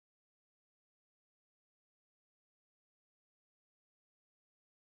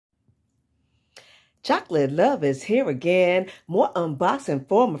Chocolate Love is here again. More unboxing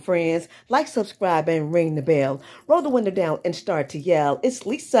for my friends. Like, subscribe, and ring the bell. Roll the window down and start to yell. It's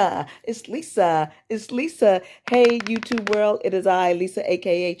Lisa. It's Lisa. It's Lisa. Hey, YouTube world. It is I, Lisa,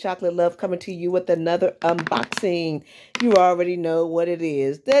 aka Chocolate Love, coming to you with another unboxing. You already know what it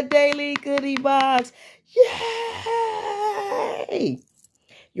is. The Daily Goodie Box. Yay!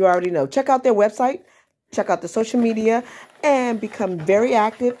 You already know. Check out their website. Check out the social media and become very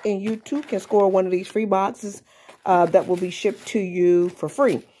active. And you too can score one of these free boxes that will be shipped to you for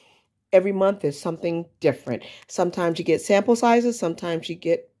free. Every month is something different. Sometimes you get sample sizes. Sometimes you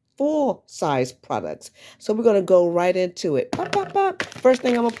get full size products. So we're going to go right into it. Pop, pop, pop. First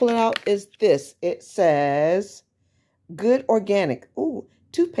thing I'm going to pull out is this. It says Good Organic. Ooh,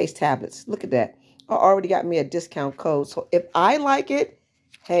 toothpaste tablets. Look at that. I already got me a discount code. So if I like it,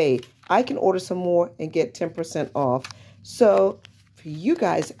 hey, I can order some more and get 10% off. So for you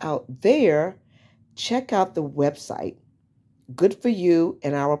guys out there, check out the website. Good for you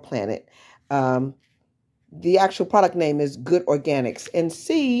and our planet. The actual product name is Good Organics. And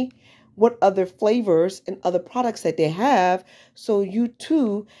see what other flavors and other products that they have so you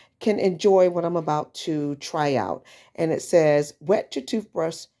too can enjoy what I'm about to try out. And it says, wet your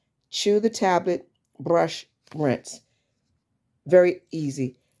toothbrush, chew the tablet, brush, rinse. Very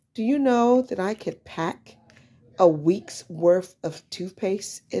easy. Do you know that I could pack a week's worth of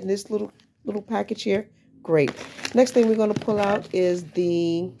toothpaste in this little package here? Great. Next thing we're going to pull out is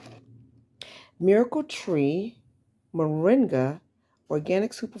the Miracle Tree Moringa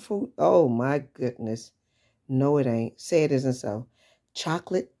Organic Superfood. Oh my goodness. No, it ain't. Say it isn't so.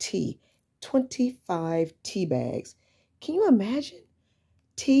 Chocolate tea. 25 tea bags. Can you imagine?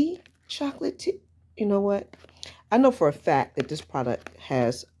 Tea? Chocolate tea? You know what? I know for a fact that this product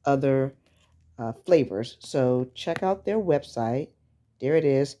has other flavors. So check out their website. There it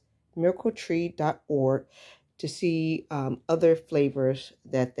is, miracletree.org, to see other flavors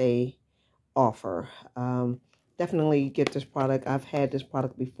that they offer. Definitely get this product. I've had this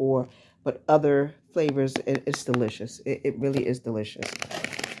product before, but other flavors, it's delicious. It really is delicious.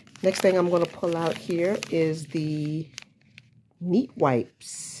 Next thing I'm going to pull out here is the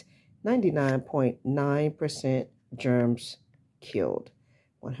NEATwipes. 99.9% germs killed.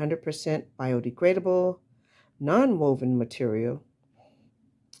 100% biodegradable, non-woven material.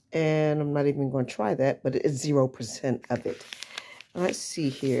 And I'm not even going to try that, but it is 0% of it. Let's see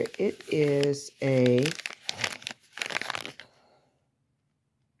here. It is a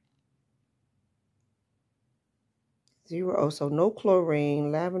zero. So no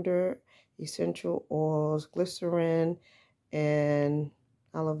chlorine, lavender, essential oils, glycerin, and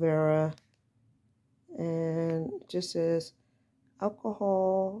aloe vera. And it just says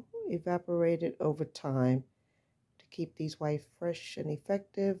alcohol evaporated over time to keep these wipes fresh and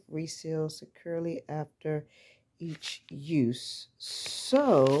effective. Reseal securely after each use.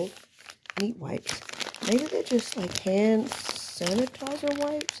 So, NEATwipes. Maybe they're just like hand sanitizer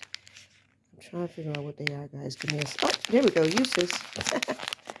wipes. I'm trying to figure out what they are, guys. Give me a... Oh, there we go. Uses.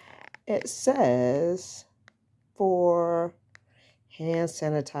 It says for hand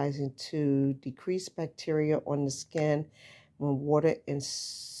sanitizing to decrease bacteria on the skin when water and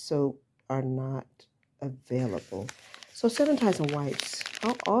soap are not available. So sanitizing wipes.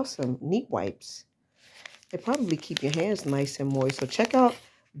 How awesome. NEATwipes. They probably keep your hands nice and moist. So check out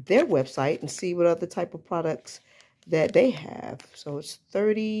their website and see what other type of products that they have. So it's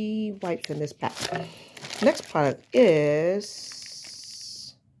 30 wipes in this pack. Next product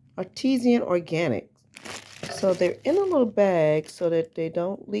is Artisana Organic. So they're in a little bag so that they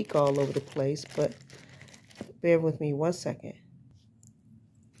don't leak all over the place, but bear with me 1 second.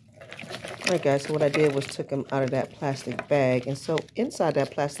 All right, guys, so what I did was took them out of that plastic bag. And so inside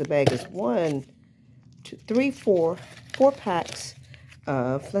that plastic bag is 1, 2, 3, 4 packs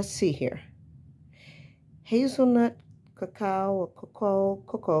of, let's see here, hazelnut cacao or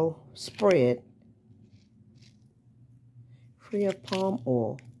cocoa spread, free of palm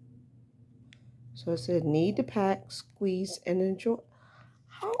oil. So it said, need to pack, squeeze, and enjoy.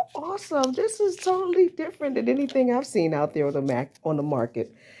 How awesome. This is totally different than anything I've seen out there on the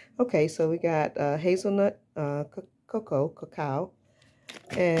market. Okay, so we got hazelnut, cacao,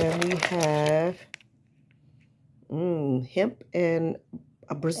 and we have hemp and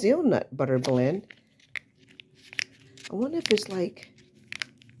a Brazil nut butter blend. I wonder if it's like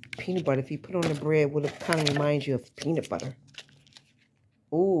peanut butter. If you put on the bread, will it kind of remind you of peanut butter?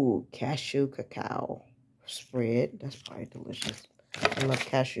 Ooh, cashew cacao spread. That's probably delicious. I love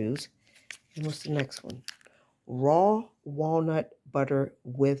cashews. And what's the next one? Raw walnut butter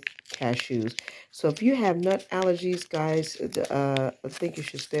with cashews. So if you have nut allergies, guys, I think you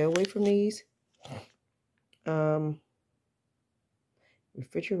should stay away from these.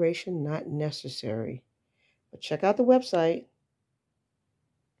 Refrigeration not necessary. But check out the website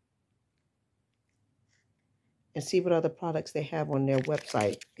and see what other products they have on their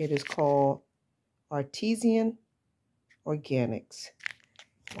website. It is called Artisan Organics.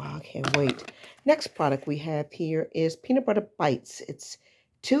 Wow, I can't wait. Next product we have here is peanut butter bites. It's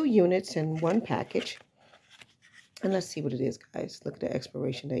 2 units in 1 package. And let's see what it is, guys. Look at the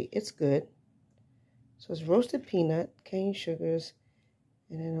expiration date. It's good. So it's roasted peanut, cane sugars,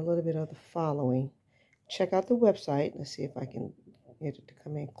 and then a little bit of the following. Check out the website. Let's see if I can get it to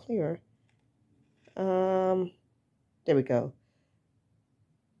come in clearer. There we go.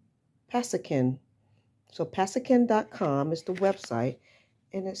 Pasokin. So Pasokin.com is the website.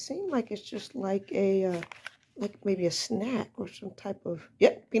 And it seemed like it's just like a, like maybe a snack or some type of,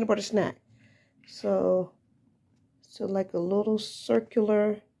 yep, peanut butter snack. So like a little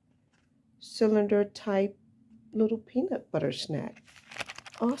circular cylinder type little peanut butter snack.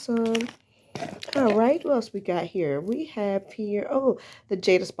 Awesome. All right, what else we got here? We have here, oh, the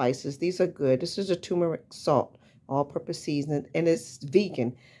Jada spices. These are good. This is a turmeric salt, all-purpose seasoning, and it's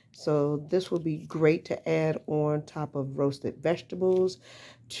vegan. So this will be great to add on top of roasted vegetables,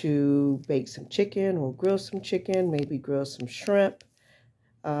 to bake some chicken or grill some chicken, maybe grill some shrimp.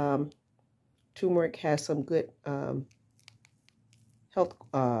 Turmeric has some good health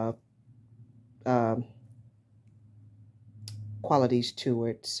qualities to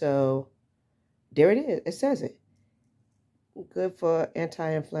it. So there it is. It says it. Good for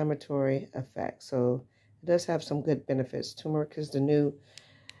anti-inflammatory effects. So it does have some good benefits. Turmeric is the new,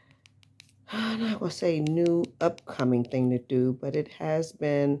 I'm not going to say new upcoming thing to do, but it has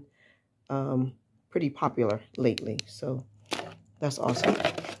been pretty popular lately. So that's awesome.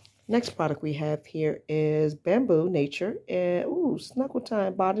 Next product we have here is Bambo Nature and Snuggle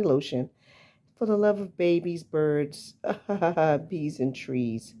Time Body Lotion for the love of babies, birds, bees, and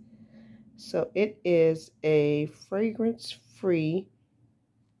trees. So it is a fragrance-free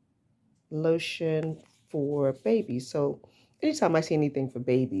lotion for babies. So anytime I see anything for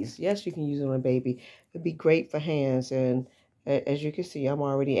babies, yes, you can use it on a baby. It'd be great for hands. And as you can see, I'm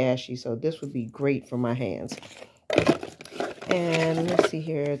already ashy, so this would be great for my hands. And let's see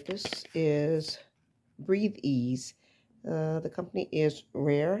here. This is Breathe Ease. The company is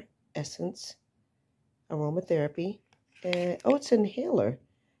RareESSENCE Aromatherapy. And oh, it's an inhaler.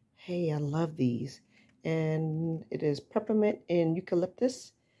 Hey, I love these. And it is peppermint and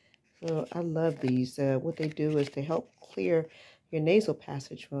eucalyptus. So I love these. What they do is they help clear your nasal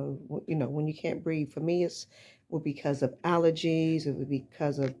passage from, when you can't breathe. For me, it's because of allergies. It would be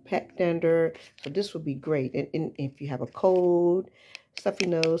because of pet dander. So this would be great. And if you have a cold, stuffy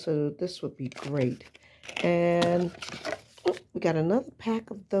nose, so this would be great. And we got another pack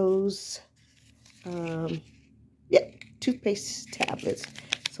of those, toothpaste tablets.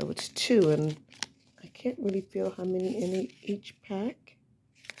 So it's 2, and I can't really feel how many in each pack.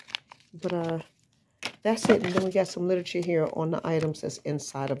 But that's it. And then we got some literature here on the items that's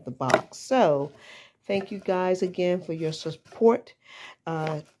inside of the box. So thank you guys again for your support.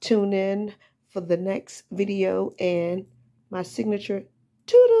 Tune in for the next video and my signature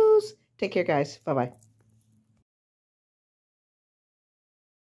toodles. Take care, guys. Bye-bye.